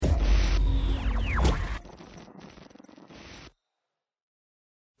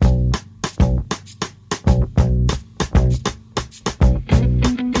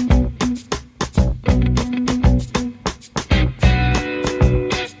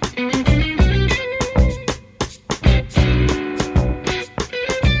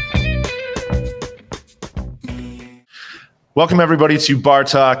Welcome, everybody, to Bar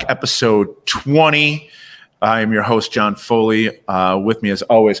Talk, episode 20. I am your host, John Foley. With me, as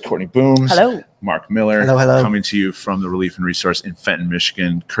always, Courtney Booms. Hello. Mark Miller. Hello. Coming to you from the Relief and Resource in Fenton,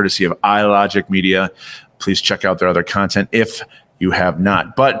 Michigan, courtesy of iLogic Media. Please check out their other content if you have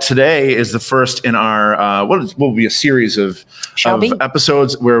not. But today is the first in our, what will be a series of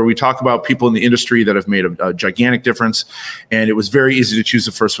episodes where we talk about people in the industry that have made a gigantic difference. And it was very easy to choose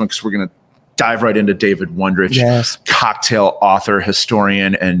the first one because we're going to dive right into David Wondrich, cocktail author,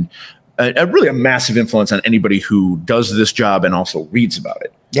 historian, and really a massive influence on anybody who does this job and also reads about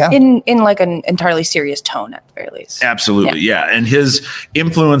it. Yeah. In like an entirely serious tone at the very least. Absolutely. Yeah. And his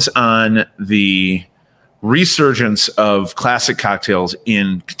influence on the resurgence of classic cocktails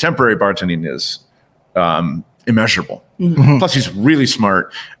in contemporary bartending is immeasurable. Mm-hmm. Plus, he's really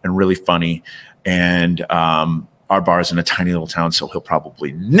smart and really funny. And our bar is in a tiny little town, so he'll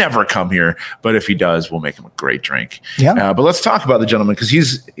probably never come here. But if he does, we'll make him a great drink. Yeah. But let's talk about the gentleman because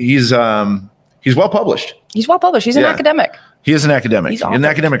he's well published. He's well published. He's an academic. He is an academic. He's an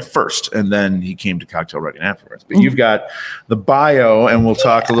academic first, and then he came to Cocktail Writing afterwards. But you've got the bio, and we'll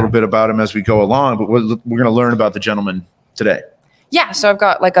talk a little bit about him as we go along. But we're going to learn about the gentleman today. Yeah, so I've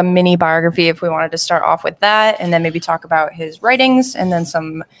got like a mini biography if we wanted to start off with that, and then maybe talk about his writings, and then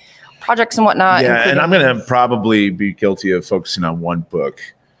some projects and whatnot. Yeah, and I'm going to probably be guilty of focusing on one book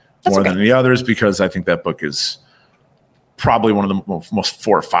more than the others because I think that book is probably one of the most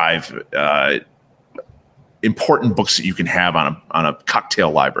 4 or 5 important books that you can have on a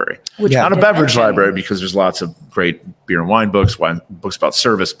cocktail library. Not a beverage library because there's lots of great beer and wine books about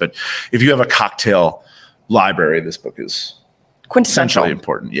service. But if you have a cocktail library, this book is quintessentially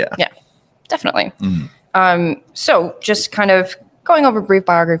important. Yeah, definitely. Mm-hmm. So just kind of going over brief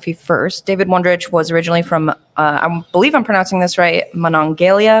biography first. David Wondrich was originally from, I believe I'm pronouncing this right,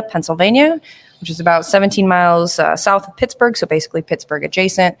 Monongalia, Pennsylvania, which is about 17 miles south of Pittsburgh, so basically Pittsburgh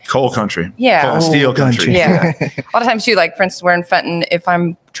adjacent. Coal country. Yeah. Coal and steel country. Yeah. A lot of times too, like for instance, we're in Fenton. If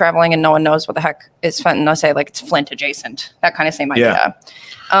I'm traveling and no one knows what the heck is Fenton, I'll say like it's Flint adjacent. That kind of same idea.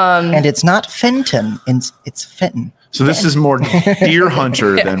 And it's not Fenton, it's Fenton. So this is more Deer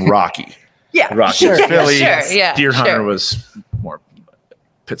Hunter than Rocky. Yeah. Rocky was Philly. Yeah, Deer Hunter was more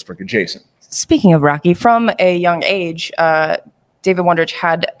Pittsburgh adjacent. Speaking of Rocky, from a young age, David Wondrich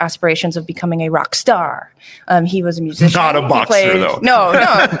had aspirations of becoming a rock star. He was a musician. Not a boxer, though. No,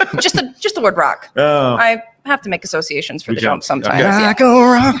 just the word rock. Oh. I have to make associations for the jump sometimes. Okay. Yeah. Go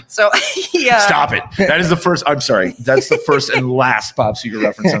rock. So, Stop it. That is the first. I'm sorry. That's the first and last Bob Seger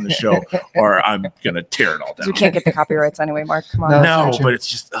reference on the show, or I'm gonna tear it all down. We can't get the copyrights anyway, Mark. Come on. No, but it's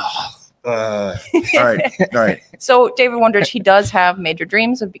just. All right. So David Wondrich, he does have major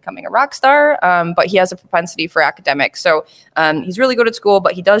dreams of becoming a rock star, but he has a propensity for academics. So he's really good at school,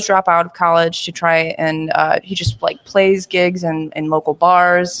 but he does drop out of college to try and he just like plays gigs in local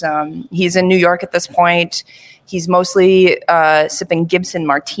bars. He's in New York at this point. He's mostly sipping Gibson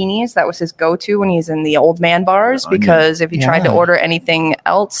martinis. That was his go-to when he's in the old man bars, because if he tried to order anything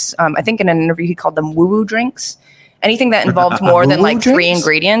else, I think in an interview he called them woo-woo drinks. Anything that involved more than like 3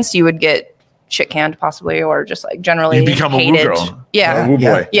 ingredients, you would get shit canned possibly, or just like generally you become hated. A woo girl. Yeah. A woo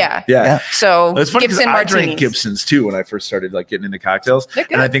boy. Yeah. So it's funny Gibson I martinis. drank Gibsons too when I first started like getting into cocktails.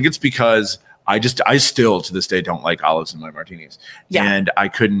 And I think it's because I still to this day don't like olives in my martinis. Yeah. And I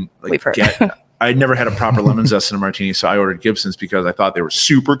couldn't I never had a proper lemon zest in a martini, so I ordered Gibsons because I thought they were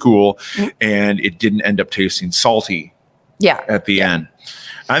super cool and it didn't end up tasting salty at the end.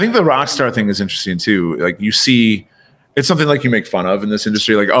 I think the rock star thing is interesting too. Like you see, it's something like you make fun of in this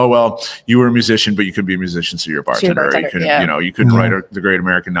industry. Like, oh, well, you were a musician, but you could be a musician, so you're a bartender. You couldn't write the great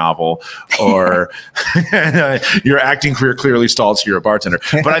American novel, or your acting career clearly stalled, so you're a bartender.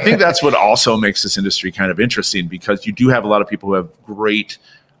 But I think that's what also makes this industry kind of interesting, because you do have a lot of people who have great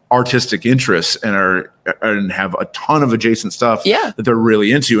artistic interests and have a ton of adjacent stuff that they're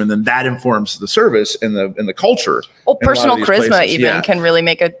really into, and then that informs the service and the culture. Well, personal charisma even can really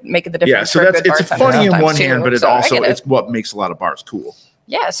make the difference. Yeah, so it's funny in one hand, but it's what makes a lot of bars cool.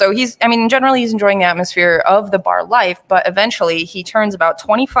 Yeah, so generally he's enjoying the atmosphere of the bar life, but eventually he turns about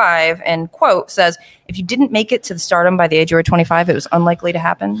 25 and, quote, says, if you didn't make it to the stardom by the age you were 25, it was unlikely to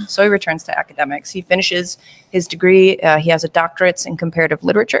happen. So he returns to academics. He finishes his degree. He has a doctorate in comparative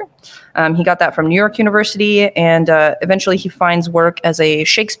literature. He got that from New York University, and eventually he finds work as a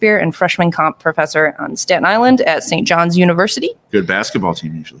Shakespeare and freshman comp professor on Staten Island at St. John's University. Good basketball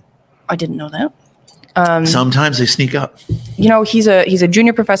team, usually. I didn't know that. Sometimes they sneak up. He's a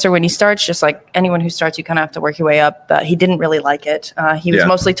junior professor when he starts, just like anyone who starts, you kind of have to work your way up. But he didn't really like it. He was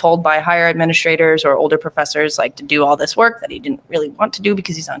mostly told by higher administrators or older professors like to do all this work that he didn't really want to do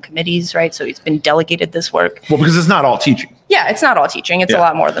because he's on committees, right? So he's been delegated this work. Well, because it's not all teaching. Yeah, it's not all teaching. It's a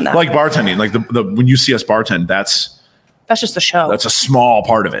lot more than that. Like bartending, like the when you see us bartend, that's just the show. That's a small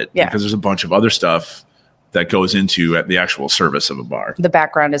part of it. Yeah. Because there's a bunch of other stuff that goes into the actual service of a bar. The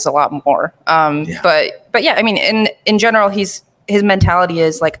background is a lot more. But yeah, I mean, in general, his mentality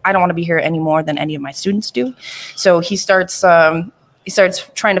is like, I don't want to be here any more than any of my students do. So he starts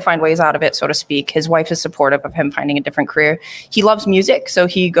trying to find ways out of it, so to speak. His wife is supportive of him finding a different career. He loves music, so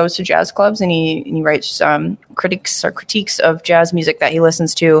he goes to jazz clubs and he writes critiques of jazz music that he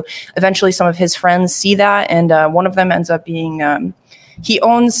listens to. Eventually, some of his friends see that, and one of them ends up being he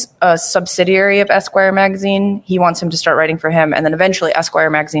owns a subsidiary of Esquire magazine. He wants him to start writing for him, and then eventually Esquire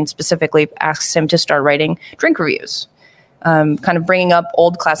magazine specifically asks him to start writing drink reviews. Kind of bringing up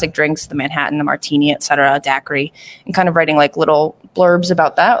old classic drinks, the Manhattan, the Martini, etc., daiquiri, and kind of writing like little blurbs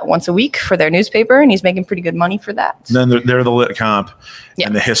about that once a week for their newspaper, and he's making pretty good money for that. And then they're the lit comp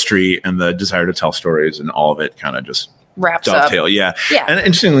and the history and the desire to tell stories and all of it kind of just wraps dovetail. up. Yeah. Yeah. And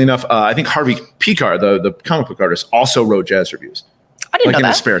interestingly enough, I think Harvey Pekar, the comic book artist, also wrote jazz reviews. I didn't know in that.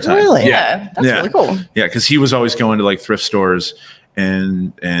 his spare time. Really? Yeah, that's really cool. Yeah, because he was always going to like thrift stores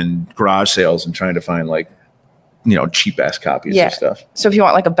and garage sales and trying to find like, cheap ass copies of stuff. So if you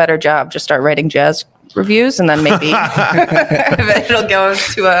want like a better job, just start writing jazz reviews, and then maybe it'll go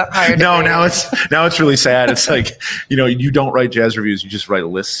to a higher degree. No, now it's really sad. It's like, you don't write jazz reviews, you just write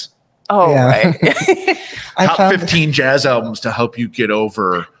lists. Oh, yeah. Right. Top 15 jazz albums to help you get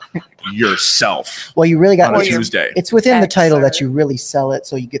over yourself. Well, you really got on a Tuesday. It's within the title that you really sell it,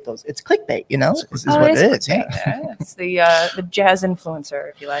 so you get those. It's clickbait, This is what it is. Yeah. It's the jazz influencer,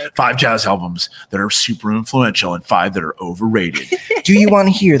 if you like. 5 jazz albums that are super influential and 5 that are overrated. Do you want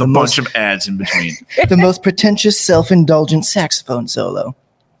to hear the bunch of ads in between? The most pretentious, self-indulgent saxophone solo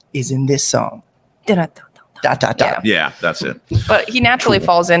is in this song. Yeah, that's it. But he naturally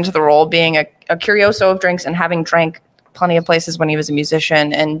falls into the role being a curioso of drinks and having drank plenty of places when he was a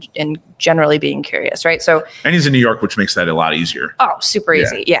musician and generally being curious, right? So, and he's in New York, which makes that a lot easier. Oh, super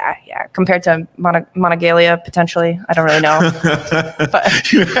easy. Yeah. Compared to Monongalia, potentially. I don't really know. But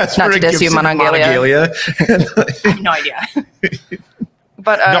not to diss you, Monongalia. I have no idea.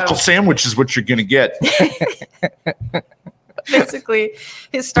 But knuckle sandwich is what you're going to get. Basically,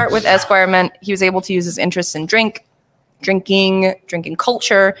 his start with Esquire meant he was able to use his interests in drinking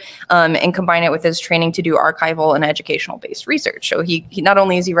culture, and combine it with his training to do archival and educational based research. So he not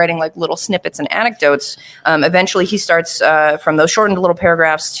only is he writing like little snippets and anecdotes, eventually he starts from those shortened little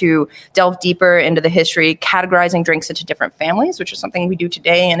paragraphs to delve deeper into the history, categorizing drinks into different families, which is something we do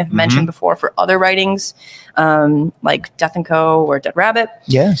today and have mentioned before for other writings, like Death & Co. or Dead Rabbit.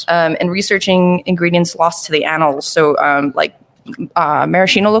 Yes. And researching ingredients lost to the annals. So like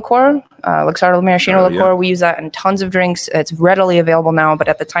maraschino liqueur, Luxardo maraschino liqueur. We use that in tons of drinks. It's readily available now, but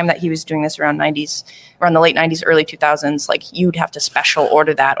at the time that he was doing this around the late 90s, early 2000s, like you'd have to special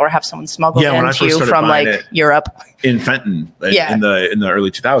order that or have someone smuggle it into you from like Europe. In Fenton, in the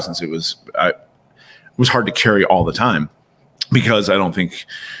early 2000s, it was hard to carry all the time because I don't think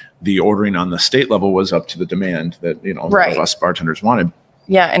the ordering on the state level was up to the demand that a lot of us bartenders wanted.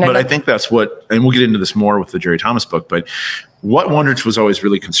 Yeah, but I think that's what, and we'll get into this more with the Jerry Thomas book, but what Wondrich was always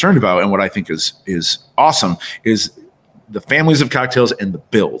really concerned about, and what I think is awesome, is the families of cocktails and the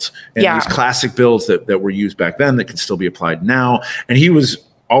builds. And these classic builds that were used back then that can still be applied now. And he was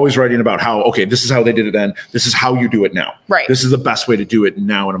always writing about how, okay, this is how they did it then. This is how you do it now. Right. This is the best way to do it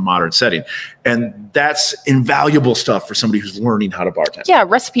now in a modern setting. And that's invaluable stuff for somebody who's learning how to bartend. Yeah,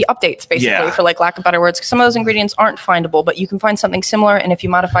 recipe updates, basically, for like lack of better words. Some of those ingredients aren't findable, but you can find something similar. And if you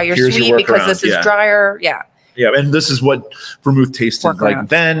modify your sweet because this is drier, Yeah, and this is what vermouth tasted like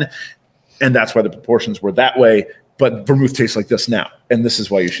then. And that's why the proportions were that way. But vermouth tastes like this now. And this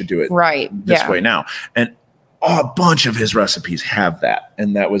is why you should do it this way now. And a bunch of his recipes have that.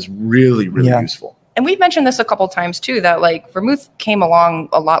 And that was really, really useful. And we've mentioned this a couple times too, that like vermouth came along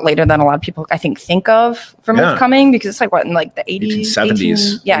a lot later than a lot of people, I think of vermouth coming, because it's like what, in like the 80s,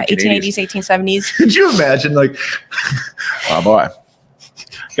 1870s. 1880s, 1870s. Could you imagine like, oh boy,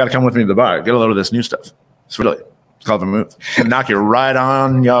 you got to come with me to the bar. Get a load of this new stuff. It's called vermouth. Knock you right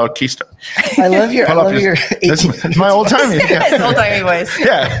on your keister. I love your 18. My old timey. His old timey voice.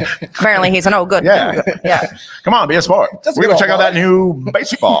 Yeah. Apparently he's an good. Yeah. Come on, be a sport. We're gonna check out that new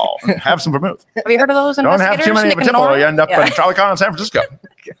baseball. Have some vermouth. Have you heard of those? Don't have too many for tipple. You end up in Trolley Con in San Francisco.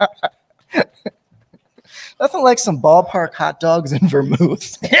 Nothing like some ballpark hot dogs and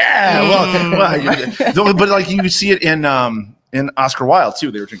vermouth. Yeah, well, but like you see it in Oscar Wilde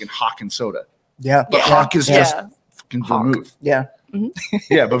too. They were drinking Hock and soda. Yeah, but Hock is just fucking vermouth. Yeah,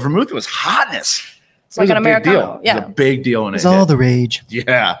 yeah, but vermouth was hotness. It's like an Americano. Yeah, it was a big deal in it. It's all the rage.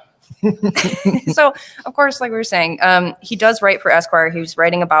 Yeah. So, of course, like we were saying, he does write for Esquire. He's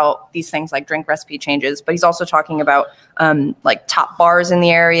writing about these things like drink recipe changes, but he's also talking about like top bars in the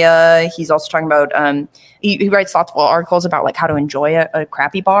area. He's also talking about he writes thoughtful articles about like how to enjoy a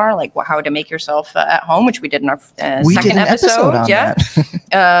crappy bar, like how to make yourself at home, which we did in our second episode. On yeah.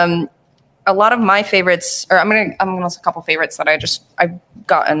 that. A lot of my favorites, or I'm gonna list a couple favorites that I've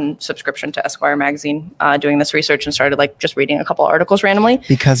gotten subscription to Esquire magazine doing this research and started like just reading a couple articles randomly.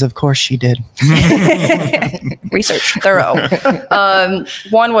 Because of course she did. Research thorough.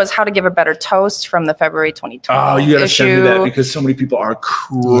 One was How to Give a Better Toast from the February 2020 Oh, you gotta issue. send me that because so many people are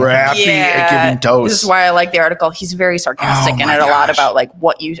crappy at giving toast. This is why I like the article. He's very sarcastic in it a lot about like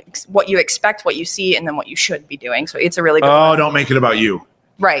what you expect, what you see, and then what you should be doing. So it's a really good one. Don't make it about you.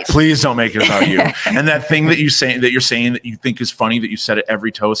 Right. Please don't make it about you. And that thing that you're saying that you think is funny that you said at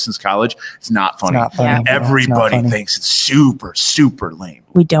every toast since college, it's not funny. It's not funny. Yeah. Everybody thinks it's super, super lame.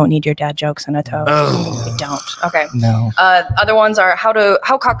 We don't need your dad jokes on a toast. Oh. We don't. Okay. No. Other ones are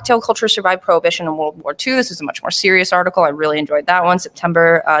how cocktail culture survived Prohibition in World War II. This is a much more serious article. I really enjoyed that one.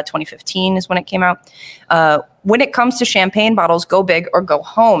 September 2015 is when it came out. When it comes to champagne bottles, go big or go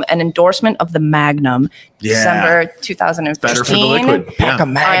home. An endorsement of the Magnum. December 2015. Better for the liquid. Yeah.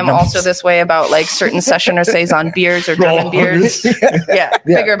 I am also this way about like certain session or saison beers or German beers. Yeah.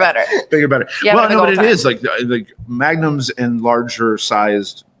 Bigger, better. Bigger, better. Yeah, well, no, but it is like Magnums in larger sized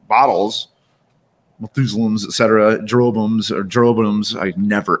bottles, Methuselahs, etc., Jerobums. I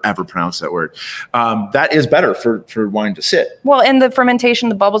never ever pronounce that word. That is better for wine to sit. Well, and the fermentation,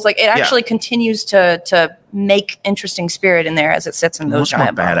 the bubbles, like it actually continues to make interesting spirit in there as it sits in those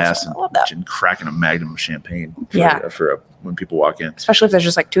giant bottles. Badass. I love that. And cracking a Magnum of champagne. For when people walk in, especially if there's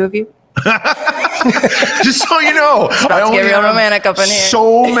just like two of you. Just so you know, I only get real romantic up in here.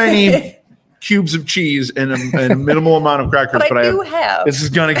 So many cubes of cheese and a minimal amount of crackers, but I do have. This is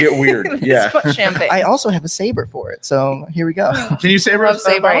gonna get weird. Yeah, champagne. I also have a saber for it, so here we go. Can you saber? Love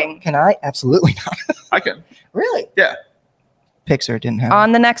sabering. Can I? Absolutely not. I can. Really? Yeah. Pixar didn't have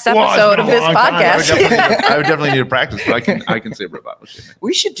on the next episode of this podcast. I would definitely need to practice, but I can saber a bottle.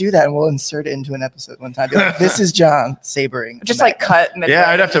 We should do that, and we'll insert it into an episode one time. Be like, this is John sabering. Just like cut. Yeah,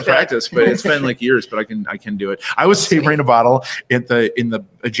 I'd have to practice, but it's been like years. But I can do it. I was sabering a bottle in the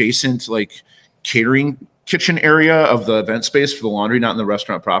adjacent like catering kitchen area of the event space for the laundry, not in the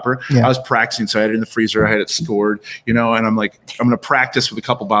restaurant proper. Yeah. I was practicing, so I had it in the freezer. I had it stored, and I'm like, I'm going to practice with a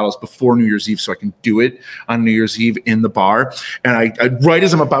couple bottles before New Year's Eve so I can do it on New Year's Eve in the bar. And I right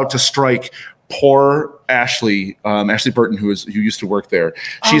as I'm about to strike, poor Ashley Burton, who used to work there.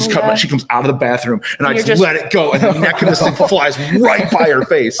 She comes out of the bathroom, and I just let it go, and the neck of this thing flies right by her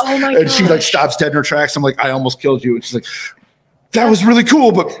face. Oh my and she like stops dead in her tracks. I'm like, I almost killed you. And she's like, that was really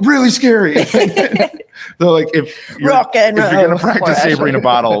cool, but really scary. So, like, if you're going to practice sabering a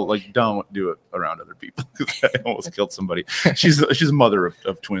bottle, like, don't do it around other people. I almost killed somebody. She's a mother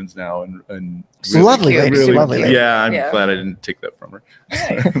of twins now, and really, lovely lady. Really, lovely lady. Yeah, I'm glad I didn't take that from her.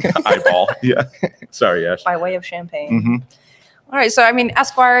 Eyeball. Yeah. Sorry, Ash. By way of champagne. Mm-hmm. All right, so I mean,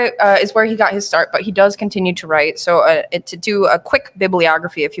 Esquire is where he got his start, but he does continue to write. So to do a quick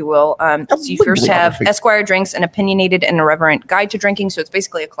bibliography, if you will, so you first have Esquire Drinks, an opinionated and irreverent guide to drinking. So it's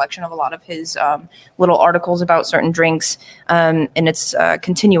basically a collection of a lot of his little articles about certain drinks, and it's a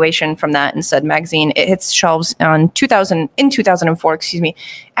continuation from that in said magazine. It hits shelves in 2004.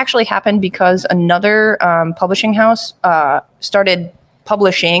 Actually happened because another publishing house started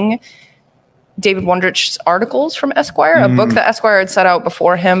publishing David Wondrich's articles from Esquire, a book that Esquire had set out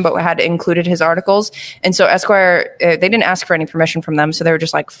before him, but had included his articles. And so Esquire, they didn't ask for any permission from them. So they were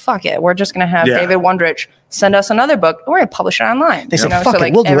just like, fuck it. We're just going to have David Wondrich send us another book. And we're going to publish it online. They said, fuck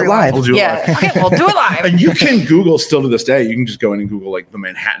it, we'll do it live. We'll do it live. And you can Google still to this day. You can just go in and Google like the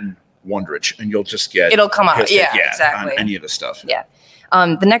Manhattan Wondrich, and you'll just get. It'll come out. Yeah, exactly. On any of the stuff. Yeah.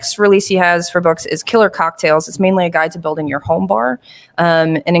 The next release he has for books is Killer Cocktails. It's mainly a guide to building your home bar,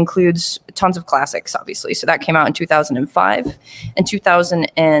 and includes tons of classics, obviously. So that came out in 2005. In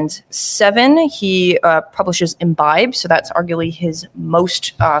 2007, he publishes Imbibe. So that's arguably his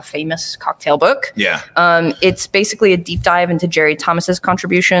most famous cocktail book. Yeah. It's basically a deep dive into Jerry Thomas's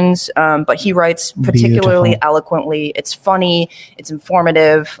contributions, but he writes particularly eloquently. It's funny. It's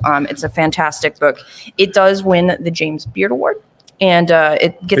informative. It's a fantastic book. It does win the James Beard Award. And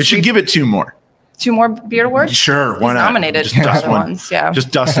it gets. They should give it 2 more. 2 more beard awards? Sure, why not? Nominated Just for dust other one. ones. Yeah.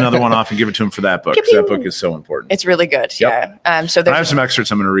 Just dust another one off and give it to him for that book. 'Cause that book is so important. It's really good. Yep. Yeah. So I have some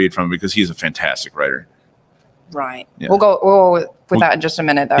excerpts I'm going to read from him because he's a fantastic writer. Right. Yeah. We'll go with that in just a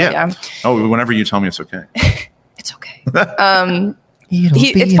minute, though. Yeah. Oh, whenever you tell me it's okay. It's okay.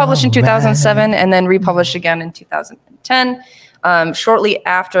 It's published in 2007 and then republished again in 2010. Shortly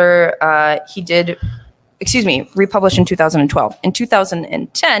after republished in 2012. In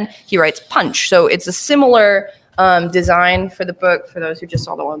 2010, he writes Punch. So it's a similar design for the book. For those who just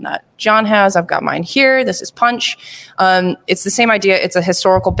saw the one that John has, I've got mine here. This is Punch. It's the same idea. It's a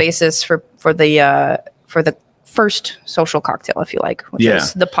historical basis for the first social cocktail, if you like, which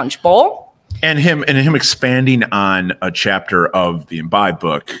is the Punch Bowl. And him expanding on a chapter of the Imbibe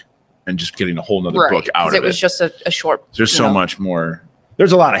book and just getting a whole nother book out of it. It was just a short. There's so much more.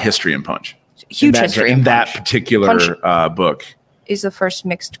 There's a lot of history in Punch. Huge history in that particular book. Is the first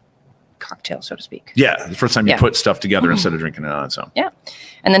mixed cocktail, so to speak. Yeah, the first time you put stuff together instead of drinking it on its own. Yeah.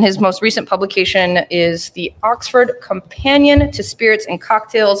 And then his most recent publication is the Oxford Companion to Spirits and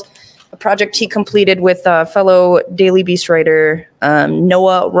Cocktails, a project he completed with fellow Daily Beast writer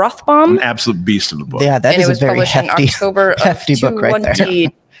Noah Rothbaum. An absolute beast of the book. Yeah, that and is it was a very published hefty, in October hefty of book right there.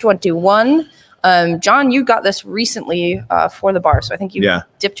 2021. John, you got this recently for the bar, so I think you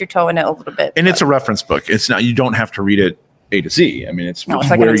dipped your toe in it a little bit. And it's a reference book. It's not. You don't have to read it A to Z. I mean, it's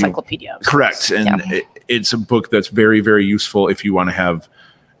like an encyclopedia. Correct, and it's a book that's very, very useful if you want to have.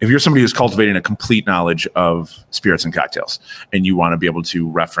 If you're somebody who's cultivating a complete knowledge of spirits and cocktails, and you want to be able to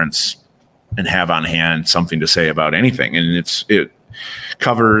reference and have on hand something to say about anything, and it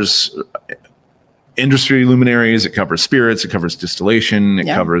covers industry luminaries, it covers spirits, it covers distillation, it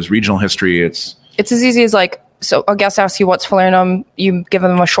covers regional history. It's as easy as so a guest asks you what's falernum, you give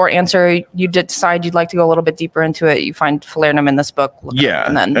them a short answer, you decide you'd like to go a little bit deeper into it, you find falernum in this book.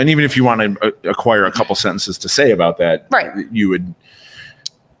 And even if you want to acquire a couple sentences to say about that, you would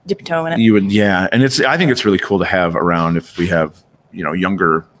dip your toe in it. You would, and I think it's really cool to have around if we have,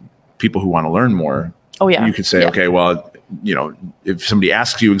 younger people who want to learn more. Oh yeah. You could say, okay, well, if somebody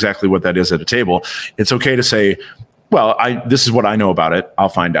asks you exactly what that is at a table, it's okay to say, well, this is what I know about it. I'll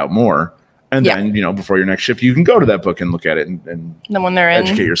find out more. And then, before your next shift, you can go to that book and look at it and then when they're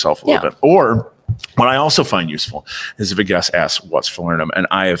educate yourself a little bit. Or what I also find useful is if a guest asks what's falernum and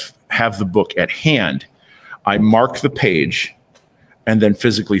I have the book at hand, I mark the page and then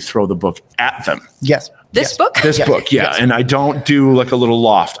physically throw the book at them. Yes. This book? This book, Yes. And I don't do like a little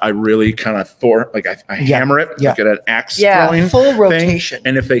loft. I really kind of I hammer it like at an axe throwing full rotation. Thing.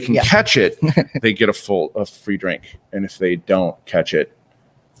 And if they can catch it, they get a free drink. And if they don't catch it,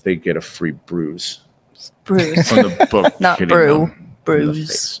 they get a free bruise. Bruise. From the book. Not brew.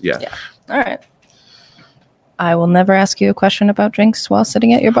 Bruise. Yeah. All right. I will never ask you a question about drinks while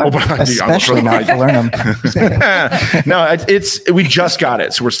sitting at your bar. Especially not falernum. No, we just got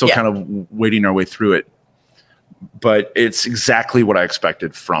it. So we're still kind of wading our way through it. But it's exactly what I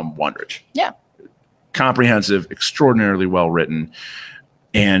expected from Wondrich. Yeah. Comprehensive, extraordinarily well written,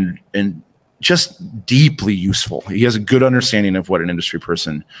 and just deeply useful. He has a good understanding of what an industry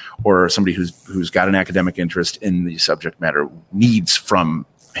person or somebody who's got an academic interest in the subject matter needs from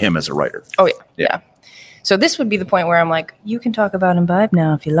him as a writer. Oh yeah. So this would be the point where I'm like, you can talk about Imbibe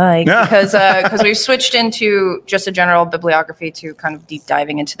now if you like, because we've switched into just a general bibliography to kind of deep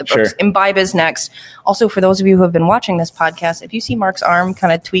diving into the books. Sure. Imbibe is next. Also, for those of you who have been watching this podcast, if you see Mark's arm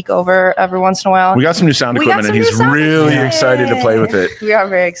kind of tweak over every once in a while, we got some new sound equipment, and he's really excited to play with it. We are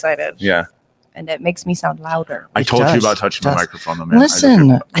very excited. Yeah. And it makes me sound louder. I told you about touching the microphone, though, man.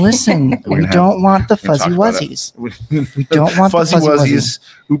 Listen. We don't want the fuzzy wuzzies. We don't want fuzzy wuzzies.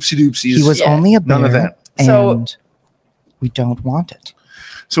 Oopsie doopsies. He was only a bear. None of that. And we don't want it.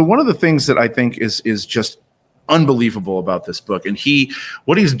 So one of the things that I think is just unbelievable about this book, and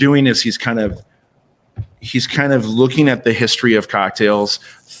what he's doing is he's kind of looking at the history of cocktails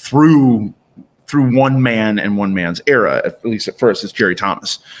through one man and one man's era. At least at first, it's Jerry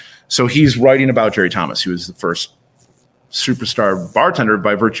Thomas. So he's writing about Jerry Thomas, who was the first superstar bartender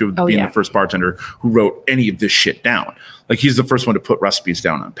by virtue of being the first bartender who wrote any of this shit down. Like he's the first one to put recipes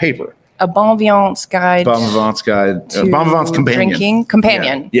down on paper. A Bon Vivant's Guide. Bon Vivant's Guide. Bon Vivant's Companion. Drinking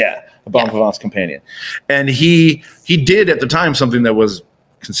Companion. Yeah. A Bon Vivant's Companion. And he did at the time something that was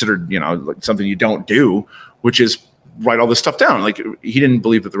considered, like something you don't do, which is write all this stuff down. Like he didn't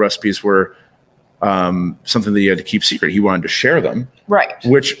believe that the recipes were something that you had to keep secret. He wanted to share them. Right.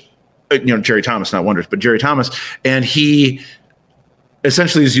 Which, Jerry Thomas, not Wondrich, but Jerry Thomas. And he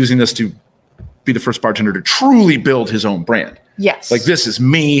essentially is using this to be the first bartender to truly build his own brand. Yes. Like, this is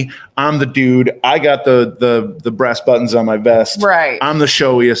me. I'm the dude. I got the brass buttons on my vest. Right. I'm the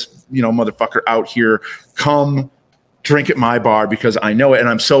showiest, motherfucker out here. Come drink at my bar because I know it and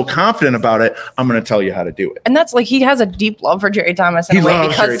I'm so confident about it. I'm going to tell you how to do it. And that's like, he has a deep love for Jerry Thomas in a way,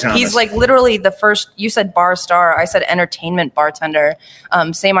 because he's like literally the first, you said bar star, I said entertainment bartender.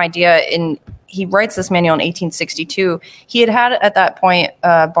 Same idea. He writes this manual in 1862. He had at that point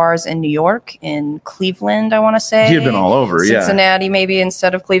bars in New York, in Cleveland, I want to say. He had been all over, Cincinnati, maybe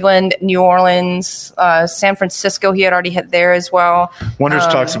instead of Cleveland, New Orleans, San Francisco. He had already hit there as well. Wonders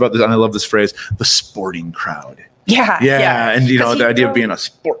talks about this, and I love this phrase, the sporting crowd. Yeah. And the idea of being a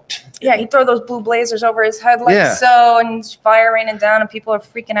sport. Yeah, he'd throw those blue blazers over his head so, and it's fire raining down, and people are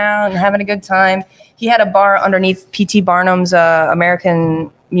freaking out and having a good time. He had a bar underneath P.T. Barnum's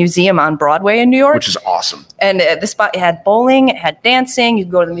American Museum on Broadway in New York, which is awesome. And the spot, it had bowling, it had dancing. You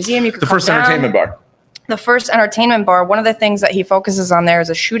could go to the museum. You could the first entertainment bar. The first entertainment bar. One of the things that he focuses on there is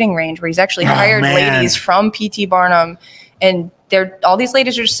a shooting range where he's actually hired ladies from P.T. Barnum, and all these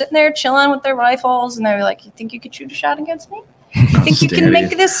ladies are just sitting there chilling with their rifles, and they're like, "You think you could shoot a shot against me? You think you can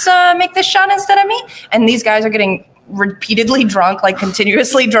make this shot instead of me?" And these guys are getting repeatedly drunk, like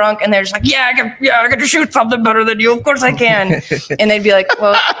continuously drunk, and they're just like, I can shoot something better than you. Of course I can. And they'd be like,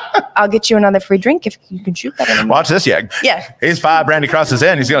 well, I'll get you another free drink if you can shoot better than me. Watch this, Yeg. Yeah. He's 5 brandy crosses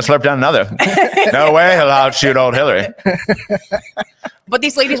in. He's going to slurp down another. No way he'll outshoot old Hillary. But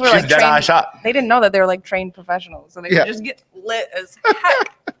these ladies were She's like dead eye shot. They didn't know that they were like trained professionals, so they would just get lit as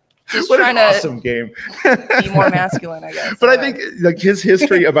heck. Just what trying an awesome game. Be more masculine, I guess. But I think like his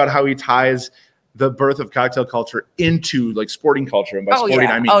history about how he ties the birth of cocktail culture into like sporting culture, and by sporting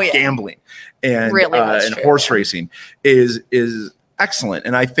I mean gambling and and horse racing is excellent.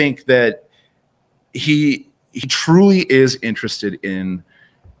 And I think that he truly is interested in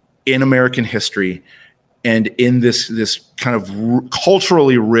American history and in this kind of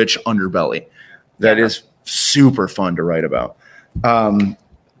culturally rich underbelly that is super fun to write about.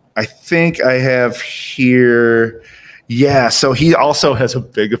 I think I have here. Yeah, so he also has a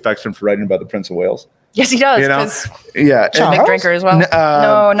big affection for writing about the Prince of Wales. Yes, he does. Yeah, he's a big drinker as well.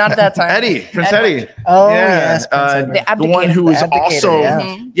 No, not at that time. Prince Eddie. Oh, yes, the one who is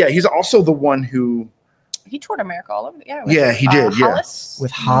also he's also the one who he toured America all over. He did. Hollis?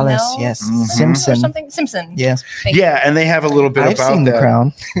 With Hollis, yes, Simpson or something. Simpson. Yes, and they have a little bit I've about seen The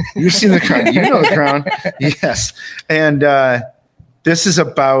Crown. You've seen The Crown. You know The Crown. Yes, and this is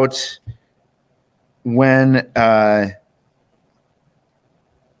about when.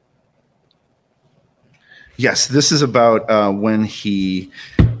 Yes, this is about when he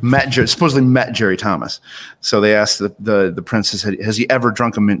supposedly met Jerry Thomas. So they asked the prince, has he ever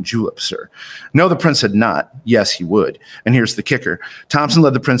drunk a mint julep, sir? No, the prince had not. Yes, he would. And here's the kicker. Thompson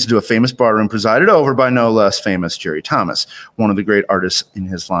led the prince to a famous barroom presided over by no less famous Jerry Thomas, one of the great artists in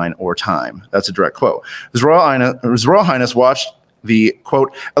his line or time. That's a direct quote. His Royal Highness watched the,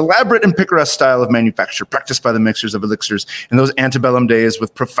 quote, elaborate and picaresque style of manufacture practiced by the mixers of elixirs in those antebellum days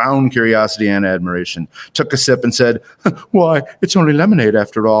with profound curiosity and admiration, took a sip and said, why, it's only lemonade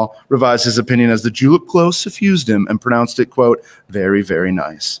after all, revised his opinion as the julep glow suffused him and pronounced it, quote, very, very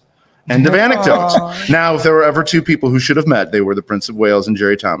nice. End of anecdote. Now, if there were ever two people who should have met, they were the Prince of Wales and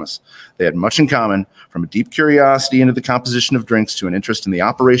Jerry Thomas. They had much in common, from a deep curiosity into the composition of drinks to an interest in the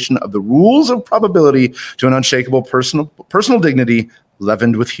operation of the rules of probability to an unshakable personal dignity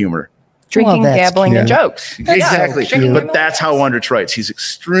leavened with humor. Drinking, gambling, and jokes. Exactly. But that's how Wondrich writes. He's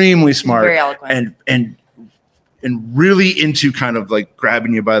extremely smart. Very eloquent. And really into kind of like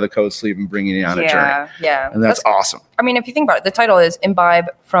grabbing you by the coat sleeve and bringing you on a journey. Yeah. And that's awesome. I mean, if you think about it, the title is Imbibe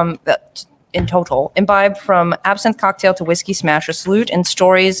from Absinthe Cocktail to Whiskey Smash, a salute in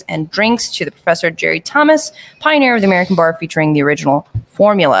stories and drinks to the Professor Jerry Thomas, pioneer of the American bar, featuring the original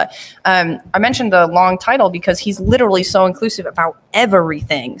formula. I mentioned the long title because he's literally so inclusive about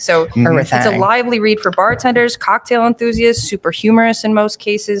everything. So it's a lively read for bartenders, cocktail enthusiasts, super humorous in most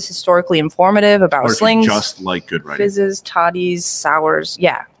cases, historically informative about slings, just like good writing, fizzes, toddies, sours.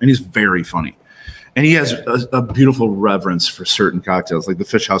 Yeah. And he's very funny. And he has a beautiful reverence for certain cocktails, like the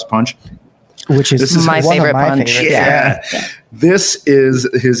Fish House Punch. Which is my favorite punch. Yeah. This is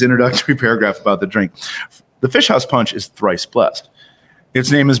his introductory paragraph about the drink. The Fish House Punch is thrice blessed.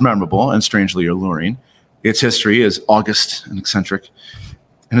 Its name is memorable and strangely alluring. Its history is august and eccentric.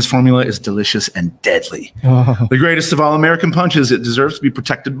 And its formula is delicious and deadly. Oh. The greatest of all American punches, it deserves to be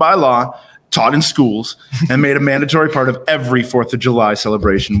protected by law, taught in schools, and made a mandatory part of every 4th of July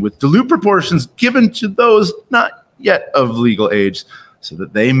celebration, with dilute proportions given to those not yet of legal age, so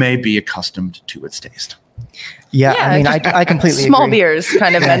that they may be accustomed to its taste. Yeah, I mean, I completely small agree. beers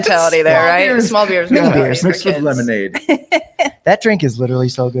kind of mentality there, right? Beers. Small beers, Mini beers. Mixed with lemonade. That drink is literally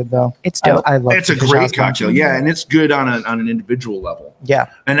so good, though. It's dope. I love It's a Fish great House cocktail. Punch. Yeah, and it's good on an individual level. Yeah.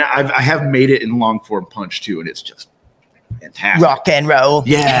 And I have made it in long form punch too, and it's just fantastic. Rock and roll.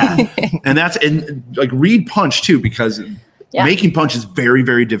 Yeah, and that's like read punch too, because making punch is very,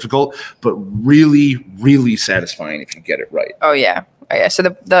 very difficult, but really, really satisfying if you get it right. Oh yeah. So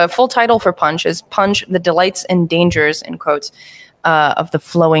the full title for Punch is Punch: The Delights and Dangers, in quotes, of the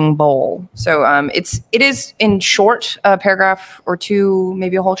Flowing Bowl. So it is in short, a paragraph or two,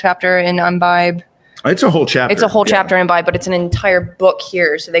 maybe a whole chapter in Imbibe. It's a whole chapter. It's a whole chapter in Imbibe, but it's an entire book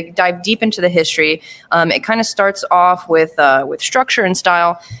here. So they dive deep into the history. It kind of starts off with structure and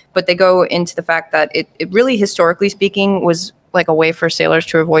style, but they go into the fact that it really, historically speaking, was like a way for sailors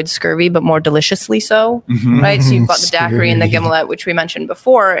to avoid scurvy, but more deliciously so, right? So you've got the daiquiri and the gimlet, which we mentioned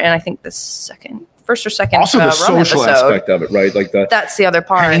before, and I think the first or second also the social aspect of it, right? Like that's the other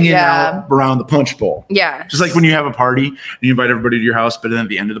part. Hanging out around the punch bowl. Yeah, just like when you have a party and you invite everybody to your house, but then at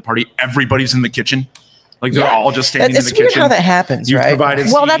the end of the party, everybody's in the kitchen. Like they're all just standing in the kitchen. It's weird how that happens, You've right? provided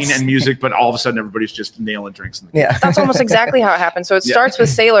scene and music, but all of a sudden everybody's just nailing drinks in the kitchen. That's almost exactly how it happens. So it starts with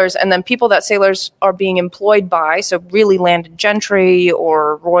sailors, and then people that sailors are being employed by, so really landed gentry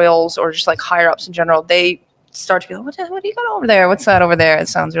or royals or just like higher ups in general, they start to be like, what do you got over there? What's that over there? It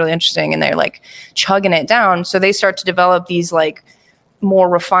sounds really interesting. And they're like chugging it down. So they start to develop these like more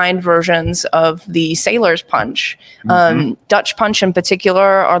refined versions of the sailor's punch. Dutch punch in particular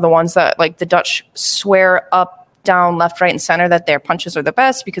are the ones that like the Dutch swear up, down, left, right, and center that their punches are the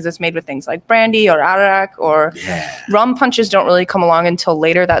best because it's made with things like brandy or arak or rum punches don't really come along until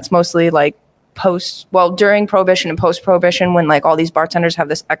later. That's mostly like during Prohibition and post-Prohibition when like all these bartenders have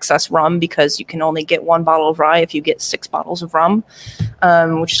this excess rum because you can only get 1 bottle of rye if you get 6 bottles of rum,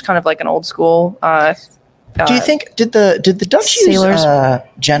 which is kind of like an old school do you think did the Dutch use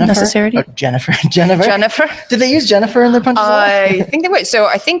Jennifer? Jennifer? Did they use Jennifer in their punches? I think they would. So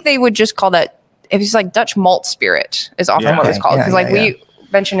I think they would just call that. It was like Dutch malt spirit is often what it's called because we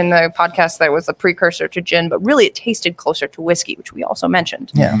mentioned in the podcast that it was a precursor to gin, but really it tasted closer to whiskey, which we also mentioned.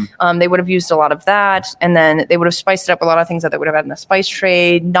 Yeah. They would have used a lot of that, and then they would have spiced it up a lot of things that they would have had in the spice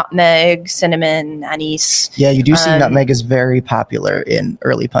trade: nutmeg, cinnamon, anise. Yeah, you do see nutmeg is very popular in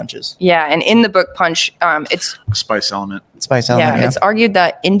early punches. Yeah, and in the book Punch, it's spice element. Yeah, it's argued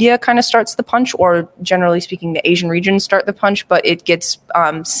that India kind of starts the punch, or generally speaking, the Asian regions start the punch, but it gets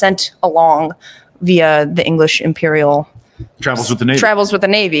sent along via the English imperial. Travels with the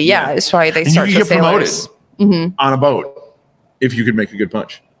Navy. Yeah, that's why they start. You get promoted on a boat if you could make a good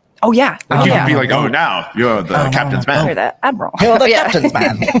punch. Oh yeah, you could be like, now you're the captain's man. You're the admiral. You're the captain's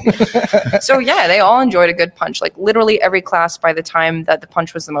man. So yeah, they all enjoyed a good punch. Like literally every class, by the time that the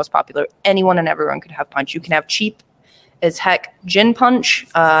punch was the most popular, anyone and everyone could have punch. You can have cheap as heck gin punch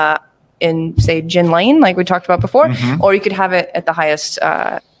in say Gin Lane, like we talked about before, or you could have it at the highest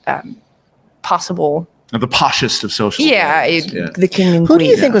possible. The poshest of social. The king and queen. Who do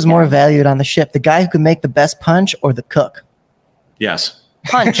you think was more valued on the ship? The guy who could make the best punch or the cook? Yes.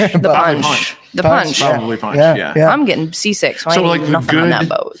 Punch. The punch. The punch. Probably punch. Yeah. I'm getting seasick, so I ain't nothing on that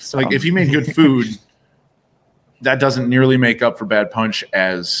boat. So. Like if you made good food, that doesn't nearly make up for bad punch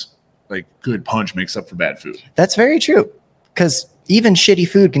as like good punch makes up for bad food. That's very true. Because even shitty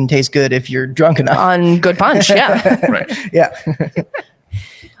food can taste good if you're drunk enough. On good punch, yeah. Right. Yeah.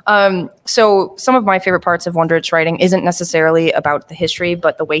 So some of my favorite parts of Wondrich's writing isn't necessarily about the history,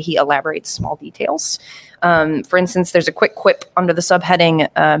 but the way he elaborates small details. For instance, there's a quick quip under the subheading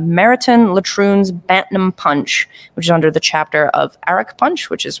Meriton Latroon's Bantam Punch, which is under the chapter of Arak Punch,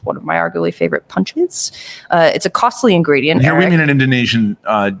 which is one of my arguably favorite punches. It's a costly ingredient. Here we mean an Indonesian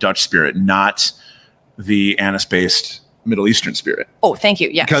Dutch spirit, not the anise-based Middle Eastern spirit. Oh, thank you.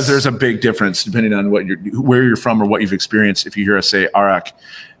 Yes. Because there's a big difference depending on where you're from or what you've experienced. If you hear us say Arak,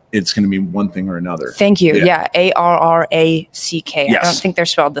 it's going to mean one thing or another. Thank you. Yeah. ARRACK. Yes. I don't think they're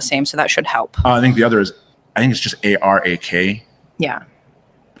spelled the same, so that should help. I think the other is, I think it's just ARAK. Yeah.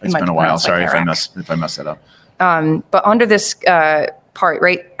 It's been a while. Sorry if I messed that up. But under this part,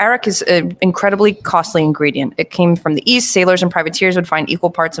 right, arak is an incredibly costly ingredient. It came from the East. Sailors and privateers would find equal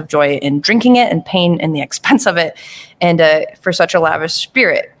parts of joy in drinking it and pain in the expense of it. And for such a lavish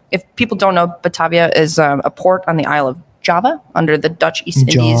spirit. If people don't know, Batavia is a port on the Isle of Java under the Dutch East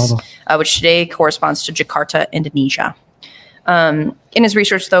Indies, which today corresponds to Jakarta, Indonesia. In his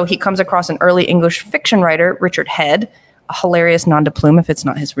research, though, he comes across an early English fiction writer, Richard Head, a hilarious nom de plume if it's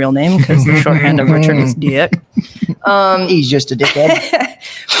not his real name, because the shorthand of Richard is Dick. He's just a dickhead.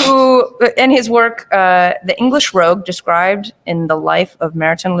 Who, in his work, The English Rogue, described in the life of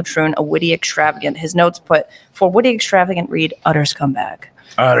Martin Latrun a witty extravagant. His notes put, for witty extravagant, read utter scumbag.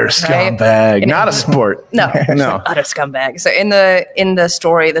 Utter scumbag, not a sport. No, utter scumbag. So in the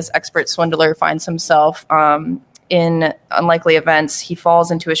story, this expert swindler finds himself in unlikely events. He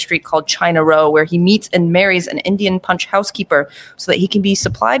falls into a street called China Row, where he meets and marries an Indian punch housekeeper so that he can be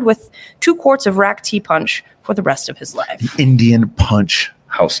supplied with 2 quarts of rack tea punch for the rest of his life. Indian punch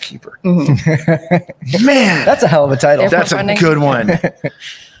housekeeper. Mm-hmm. Man, that's a hell of a title. That's a good one.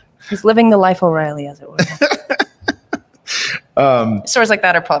 He's living the life O'Reilly, as it were. Stories like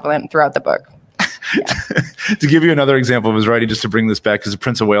that are prevalent throughout the book. Yeah. To give you another example of his writing, just to bring this back, because the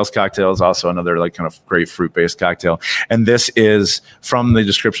Prince of Wales cocktail is also another like kind of great fruit-based cocktail. And this is from the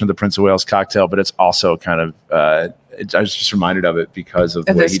description of the Prince of Wales cocktail, but it's also kind of, I was just reminded of it because of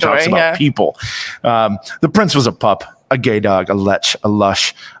the way he talks about people. The prince was a pup, a gay dog, a lech, a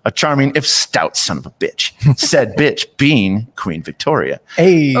lush, a charming, if stout son of a bitch. Said bitch being Queen Victoria.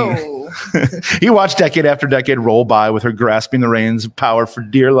 Hey. Oh. He watched decade after decade roll by with her grasping the reins of power for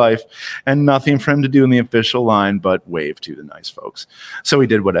dear life and nothing for him to do in the official line but wave to the nice folks. So he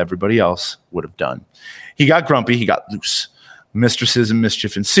did what everybody else would have done. He got grumpy. He got loose. Mistresses and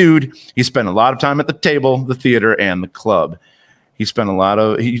mischief ensued. He spent a lot of time at the table, the theater, and the club. He spent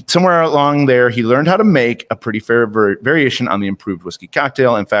somewhere along there, he learned how to make a pretty fair variation on the improved whiskey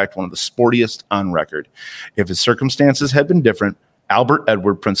cocktail. In fact, one of the sportiest on record. If his circumstances had been different, Albert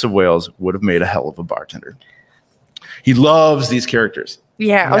Edward, Prince of Wales, would have made a hell of a bartender. He loves these characters.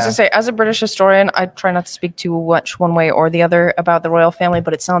 Yeah, I was going to say, as a British historian, I try not to speak too much one way or the other about the royal family,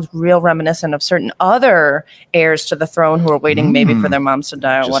 but it sounds real reminiscent of certain other heirs to the throne who are waiting maybe for their moms to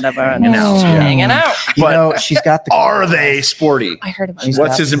die or just whatever. Hanging out. But she's got the... Are they sporty? I heard about that.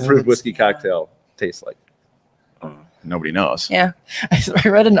 What's his improved whiskey cocktail taste like? Nobody knows. Yeah. I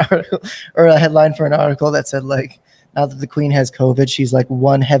read an article or a headline for an article that said like, now that the queen has COVID, she's like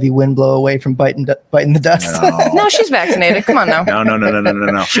one heavy wind blow away from biting the dust. No, she's vaccinated. Come on now.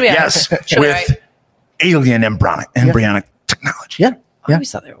 No. Yes, with alien embryonic technology. Yeah. I always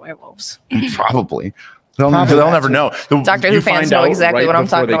thought they were werewolves. Probably. They'll never know. Doctor Who fans know exactly what I'm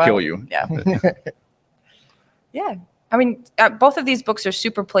talking about. Before they kill you. Yeah. Yeah. I mean, both of these books are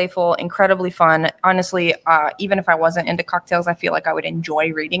super playful, incredibly fun. Honestly, even if I wasn't into cocktails, I feel like I would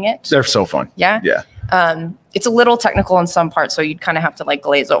enjoy reading it. They're so fun. Yeah? Yeah. It's a little technical in some parts, so you'd kind of have to like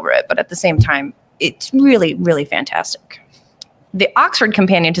glaze over it. But at the same time, it's really, really fantastic. The Oxford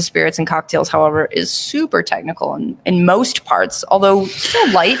Companion to Spirits and Cocktails, however, is super technical in most parts, although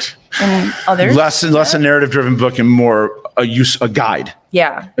still light in others. Less a narrative-driven book and more a guide.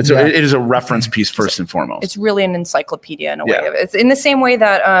 Yeah. It is a reference piece first and foremost. It's really an encyclopedia in a way. It's in the same way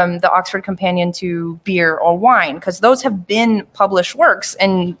that the Oxford Companion to Beer or Wine, because those have been published works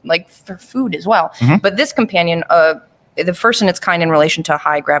and like for food as well. Mm-hmm. But this companion, the first in its kind in relation to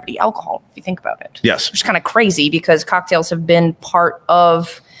high gravity alcohol, if you think about it. Yes. Which is kind of crazy because cocktails have been part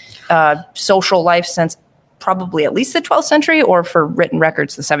of social life since probably at least the 12th century, or for written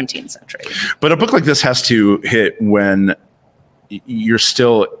records, the 17th century. But a book like this has to hit when it's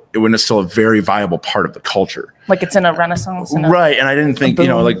still a very viable part of the culture. Like it's in a renaissance. Right. And I didn't think,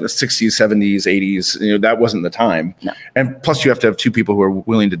 like the 60s, 70s, 80s, that wasn't the time. No. And plus you have to have 2 people who are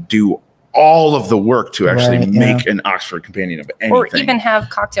willing to do all of the work to actually make an Oxford Companion of anything. Or even have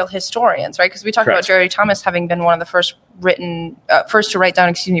cocktail historians, right? Because we talked about Jerry Thomas having been one of the first to write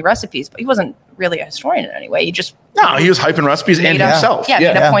down, recipes, but he wasn't really a historian in any way. He was hyping recipes and himself. Made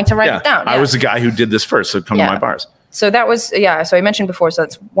a point to write it down. I was the guy who did this first, so come to my bars. So that was, so I mentioned before, so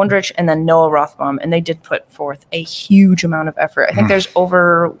that's Wondrich and then Noah Rothbaum, and they did put forth a huge amount of effort. I think there's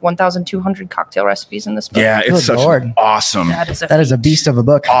over 1,200 cocktail recipes in this book. Yeah, it's an awesome. That is a beast of a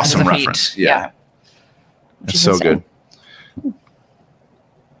book. Awesome reference. Yeah. It's so good.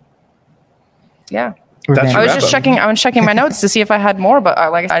 Yeah. I was checking my notes to see if I had more, but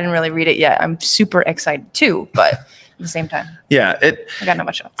I didn't really read it yet. I'm super excited too, but at the same time. Yeah. I got not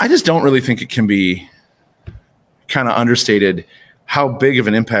much else. I just don't really think it can be kind of understated how big of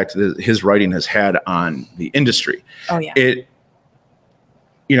an impact his writing has had on the industry. Oh yeah.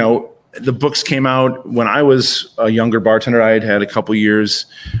 The books came out when I was a younger bartender. I had a couple years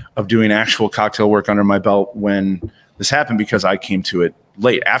of doing actual cocktail work under my belt when this happened, because I came to it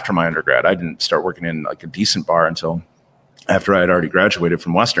late after my undergrad. I didn't start working in like a decent bar until after I had already graduated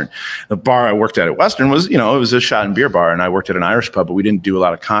from Western. The bar I worked at Western was, it was a shot and beer bar, and I worked at an Irish pub, but we didn't do a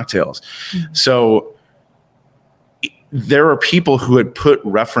lot of cocktails. Mm-hmm. So there are people who had put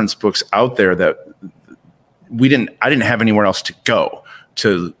reference books out there that I didn't have anywhere else to go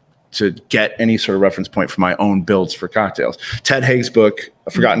to to get any sort of reference point for my own builds for cocktails. Ted Haig's book,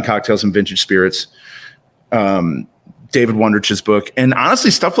 Forgotten Cocktails and Vintage Spirits, David Wondrich's book, and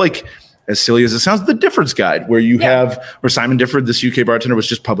honestly, stuff like, as silly as it sounds, The Difford's Guide, where where Simon Difford, this UK bartender, was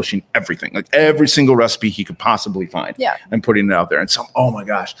just publishing everything, like every single recipe he could possibly find, and putting it out there. And oh my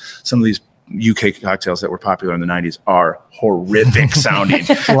gosh, some of these UK cocktails that were popular in the 90s are horrific sounding.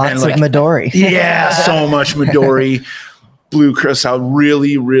 Lots of Midori. Yeah, so much Midori. Blue Curacao,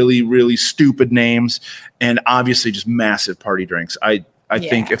 really, really, really stupid names, and obviously just massive party drinks. I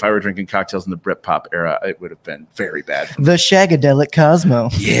think if I were drinking cocktails in the Britpop era, it would have been very bad. The Shagadelic Cosmo.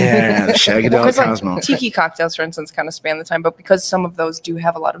 Yeah, the Shagadelic Cosmo. Like, tiki cocktails, for instance, kind of span the time, but because some of those do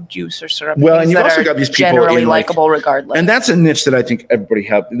have a lot of juice or syrup, and you've also got these people generally likable regardless. And that's a niche that I think everybody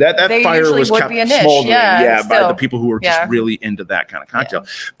had. That fire was kept smoldering, by the people who were just really into that kind of cocktail.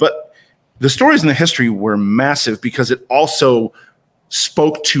 But the stories and the history were massive because it also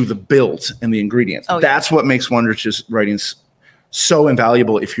spoke to the build and the ingredients. That's what makes Wondrich's writings so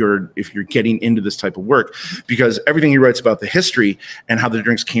invaluable if you're getting into this type of work, because everything he writes about the history and how the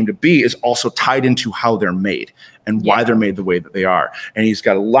drinks came to be is also tied into how they're made and why they're made the way that they are. And he's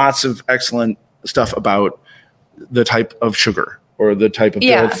got lots of excellent stuff about the type of sugar or the type of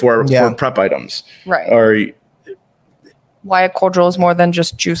build for prep items. Right. Or why a cordial is more than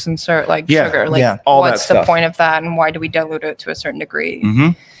just juice and sugar, sugar. Like, all what's that the point of that, and why do we dilute it to a certain degree? Mm-hmm.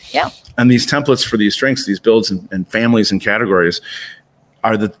 Yeah. And these templates for these drinks, these builds and families and categories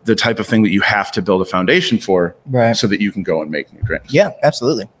are the type of thing that you have to build a foundation for, so that you can go and make new drinks. Yeah,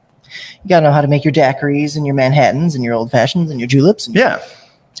 absolutely. You got to know how to make your daiquiris and your Manhattans and your old fashions and your juleps. And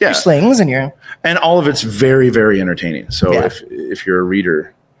your slings and your... And all of it's very, very entertaining. So if you're a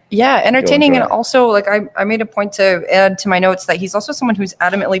reader... Yeah, entertaining. And also, like, I made a point to add to my notes that he's also someone who's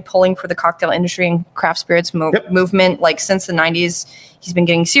adamantly pulling for the cocktail industry and craft spirits movement. Like, since the 90s, he's been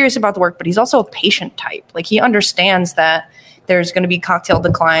getting serious about the work, but he's also a patient type. Like, he understands that there's going to be cocktail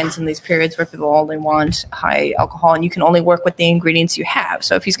declines in these periods where people only want high alcohol, and you can only work with the ingredients you have.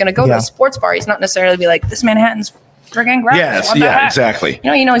 So if he's going to go to a sports bar, he's not necessarily be like, this Manhattan's friggin' gross. Exactly.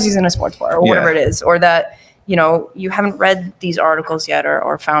 He knows he's in a sports bar or whatever it is, or that... you haven't read these articles yet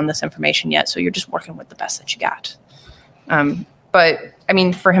or found this information yet, so you're just working with the best that you got. But I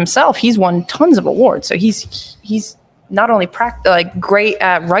mean, for himself, he's won tons of awards. So he's not only great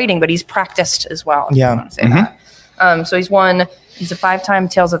at writing, but he's practiced as well. I want to say that. So he's a 5-time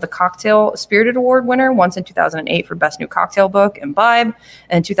Tales of the Cocktail Spirited Award winner, once in 2008 for Best New Cocktail Book, Imbibe,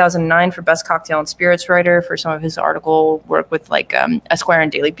 and in 2009 for Best Cocktail and Spirits Writer for some of his article work with Esquire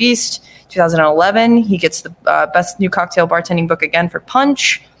and Daily Beast. 2011, he gets the Best New Cocktail Bartending Book again for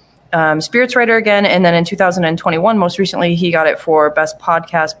Punch, Spirits Writer again, and then in 2021, most recently, he got it for Best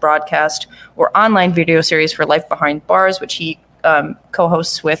Podcast, Broadcast, or Online Video Series for Life Behind Bars, which he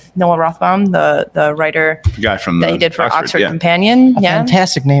co-hosts with Noah Rothbaum, the writer, the guy from that he did for Oxford Companion.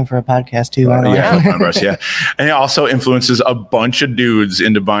 Fantastic name for a podcast too. And he also influences a bunch of dudes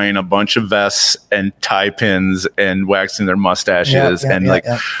into buying a bunch of vests and tie pins and waxing their mustaches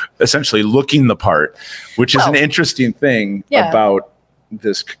essentially looking the part, which is an interesting thing about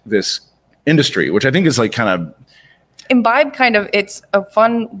this industry, which I think is like kind of... Imbibe it's a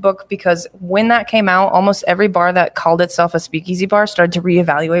fun book because when that came out, almost every bar that called itself a speakeasy bar started to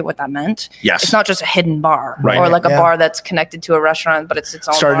reevaluate what that meant. Yes. It's not just a hidden bar or like a bar that's connected to a restaurant, but it's its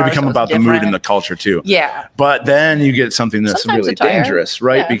own started bar, to become about the mood and the culture too. Yeah. But then you get something that's Sometimes really dangerous,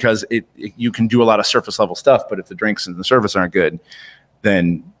 right? Yeah. Because you can do a lot of surface level stuff, but if the drinks and the service aren't good,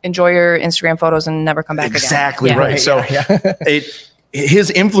 then... Enjoy your Instagram photos and never come back again. Exactly right. So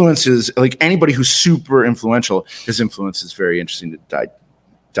his influences, like anybody who's super influential, his influence is very interesting to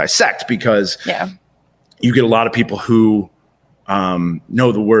dissect because you get a lot of people who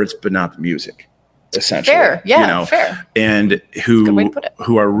know the words but not the music, essentially. Fair, fair. And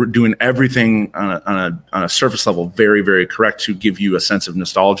who are doing everything on a surface level very, very correct to give you a sense of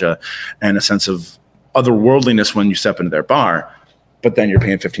nostalgia and a sense of otherworldliness when you step into their bar. But then you're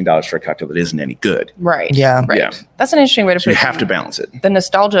paying $15 for a cocktail that isn't any good. Right. Yeah. Right. Yeah. That's an interesting way to put it. You have to balance it. The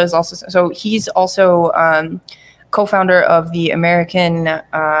nostalgia is also... So he's also co-founder of the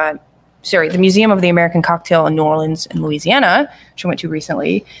the Museum of the American Cocktail in New Orleans in Louisiana, which I went to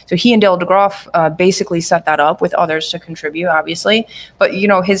recently. So he and Dale DeGroff basically set that up with others to contribute, obviously. But,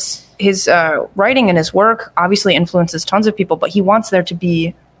 his writing and his work obviously influences tons of people, but he wants there to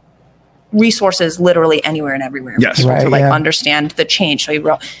be resources literally anywhere and everywhere to understand the change. So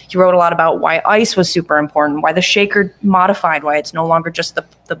he wrote a lot about why ice was super important, why the shaker modified, why it's no longer just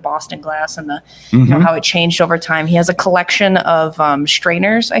the Boston glass and the how it changed over time. He has a collection of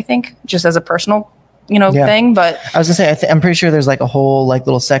strainers, I think, just as a personal thing. But I was gonna say, I'm pretty sure there's like a whole like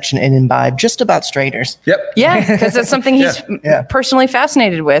little section in Imbibe just about strainers. Yep. Yeah, because it's something he's personally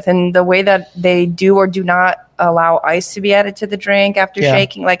fascinated with, and the way that they do or do not allow ice to be added to the drink after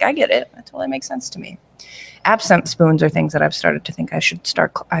shaking. Like, I get it. That totally makes sense to me. Absinthe spoons are things that I've started to think I should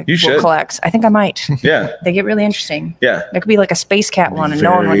start. Collect. I think I might. Yeah. They get really interesting. Yeah. There could be like a space cat one, and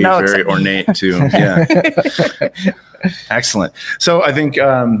no one would know. Very ornate too. Yeah. Excellent. So I think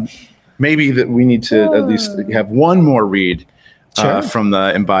maybe that we need to at least have one more read from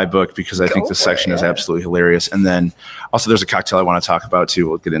the Imbibe book, because I think this section is absolutely hilarious. And then also there's a cocktail I want to talk about too.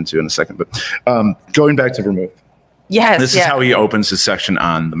 We'll get into in a second. But going back to vermouth. Yes. This is how he opens his section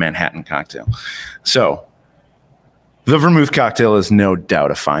on the Manhattan cocktail. So the vermouth cocktail is no doubt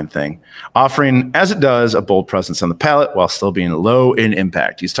a fine thing, offering, as it does, a bold presence on the palate while still being low in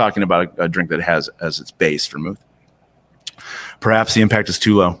impact. He's talking about a drink that has as its base vermouth. Perhaps the impact is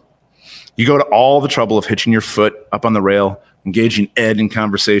too low. You go to all the trouble of hitching your foot up on the rail, engaging Ed in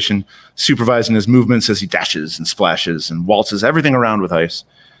conversation, supervising his movements as he dashes and splashes and waltzes everything around with ice,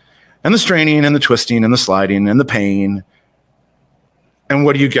 and the straining and the twisting and the sliding and the pain. And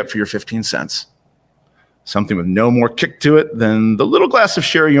what do you get for your 15 cents? Something with no more kick to it than the little glass of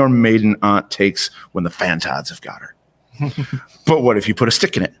sherry your maiden aunt takes when the fantods have got her. But what if you put a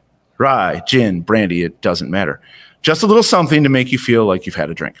stick in it? Rye, gin, brandy, it doesn't matter. Just a little something to make you feel like you've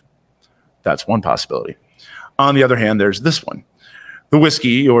had a drink. That's one possibility. On the other hand, there's this one. The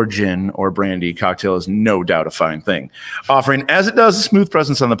whiskey or gin or brandy cocktail is no doubt a fine thing, offering, as it does, a smooth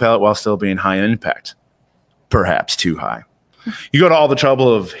presence on the palate while still being high in impact. Perhaps too high. You go to all the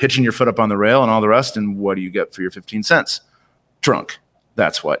trouble of hitching your foot up on the rail and all the rest, and what do you get for your 15 cents? Drunk.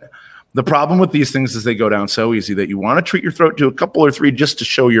 That's what. The problem with these things is they go down so easy that you want to treat your throat to a couple or three just to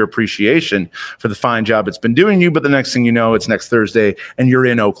show your appreciation for the fine job it's been doing you, but the next thing you know, it's next Thursday, and you're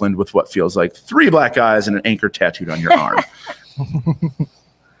in Oakland with what feels like 3 black eyes and an anchor tattooed on your arm.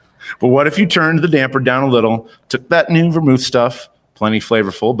 But what if you turned the damper down a little, took that new vermouth stuff, plenty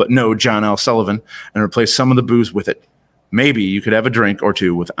flavorful, but no John L. Sullivan, and replaced some of the booze with it? Maybe you could have a drink or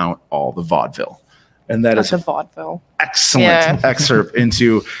two without all the vaudeville. And that's is a vaudeville. Excellent excerpt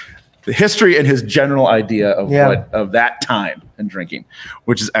into the history and his general idea of that time and drinking,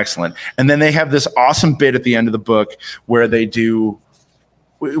 which is excellent. And then they have this awesome bit at the end of the book where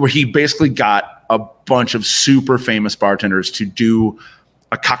he basically got a bunch of super famous bartenders to do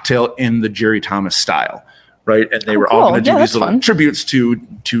a cocktail in the Jerry Thomas style. Right. And they were all going to do these little tributes to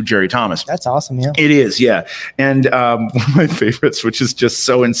Jerry Thomas. That's awesome. Yeah, it is. Yeah. And one of my favorites, which is just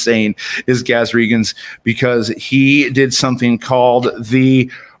so insane, is Gaz Regan's, because he did something called the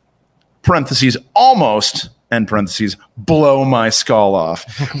parentheses almost end parentheses blow my skull off,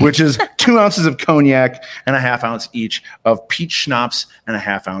 which is 2 ounces of cognac and a half ounce each of peach schnapps and a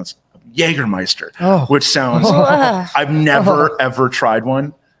half ounce of Jägermeister, which sounds, I've never, ever tried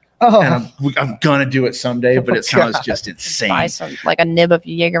one. And I'm gonna do it someday, but it sounds just insane. Buy some, like a nib of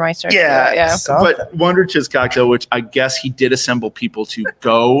Jägermeister. Yeah. But Wondrich's cocktail, which I guess he did assemble people to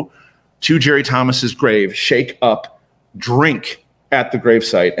go to Jerry Thomas's grave, shake up, drink at the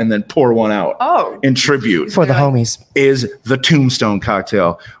gravesite, and then pour one out in tribute for the homies, is the Tombstone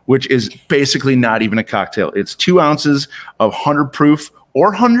cocktail, which is basically not even a cocktail. It's 2 ounces of 100 proof or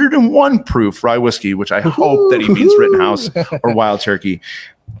 101 proof rye whiskey, which I hope that he means Rittenhouse or Wild Turkey.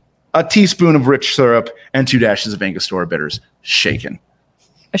 A teaspoon of rich syrup, and 2 dashes of Angostura bitters, shaken.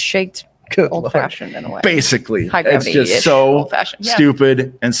 A shaked old-fashioned in a way. Basically. It's just so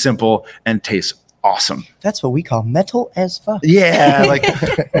stupid and simple and tastes awesome. That's what we call metal as fuck. Yeah, like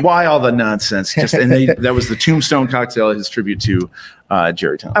why all the nonsense? That was the Tombstone cocktail, his tribute to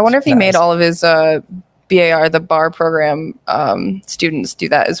Jerry Thomas. I wonder if he made all of his BAR, the bar program students do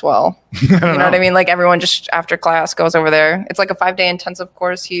that as well. You know what I mean? Like everyone just after class goes over there. It's like a 5-day intensive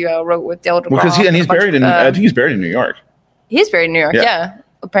course he wrote with Dale DeGraw. Because he's buried in, I think he's buried in New York. He's buried in New York, yeah.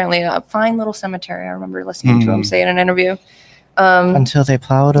 Apparently a fine little cemetery. I remember listening to him say in an interview. Until they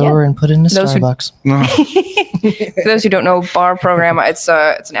plow it over and put it in a Starbucks. For those who don't know, BAR program, it's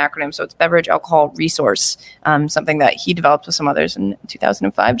an acronym, so it's Beverage Alcohol Resource, something that he developed with some others in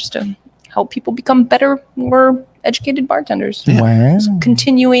 2005 just to help people become better, more educated bartenders. Wow.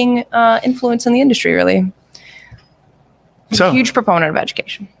 Continuing influence in the industry, really. So, a huge proponent of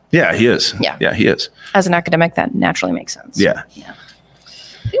education. Yeah, he is. Yeah, he is. As an academic, that naturally makes sense. Yeah.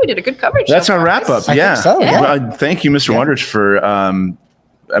 I think we did a good coverage. That's our wrap up. Yeah. So, Well, thank you, Mr. Wondrich, for.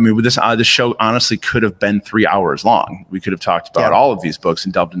 This show honestly could have been 3 hours long. We could have talked about all of these books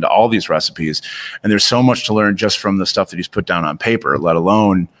and delved into all these recipes. And there's so much to learn just from the stuff that he's put down on paper, let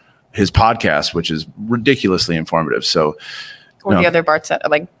alone his podcast, which is ridiculously informative. So, or the other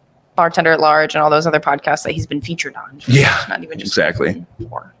Bartender at Large and all those other podcasts that he's been featured on. Yeah, not even just exactly.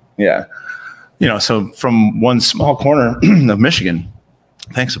 Yeah. You know, so from one small corner of Michigan,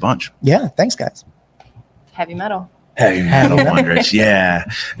 thanks a bunch. Yeah, thanks, guys. Heavy metal. Heavy metal wonders. Yeah,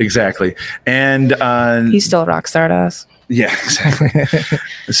 exactly. And he's still a rock star to us. Yeah, exactly.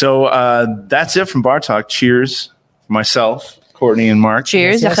 So that's it from Bar Talk. Cheers for myself, Courtney, and Mark.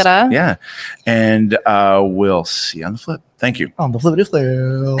 Cheers. Yes. Yeah. And we'll see you on the flip. Thank you. On the flip.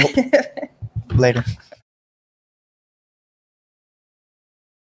 Later.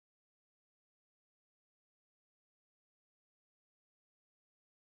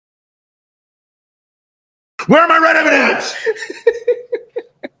 Where are my red M&Ms?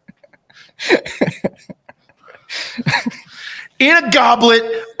 In a goblet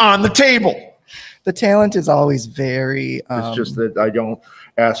on the table. The talent is always very. It's just that I don't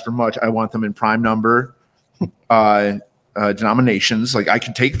ask for much. I want them in prime number denominations. Like I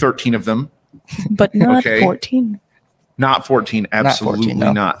can take 13 of them, but not 14. Not 14. Absolutely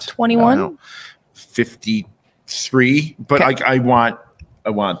not. 21. 53. But okay. I want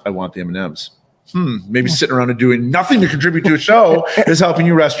the M&Ms. Maybe sitting around and doing nothing to contribute to a show is helping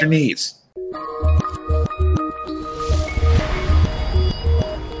you rest your knees.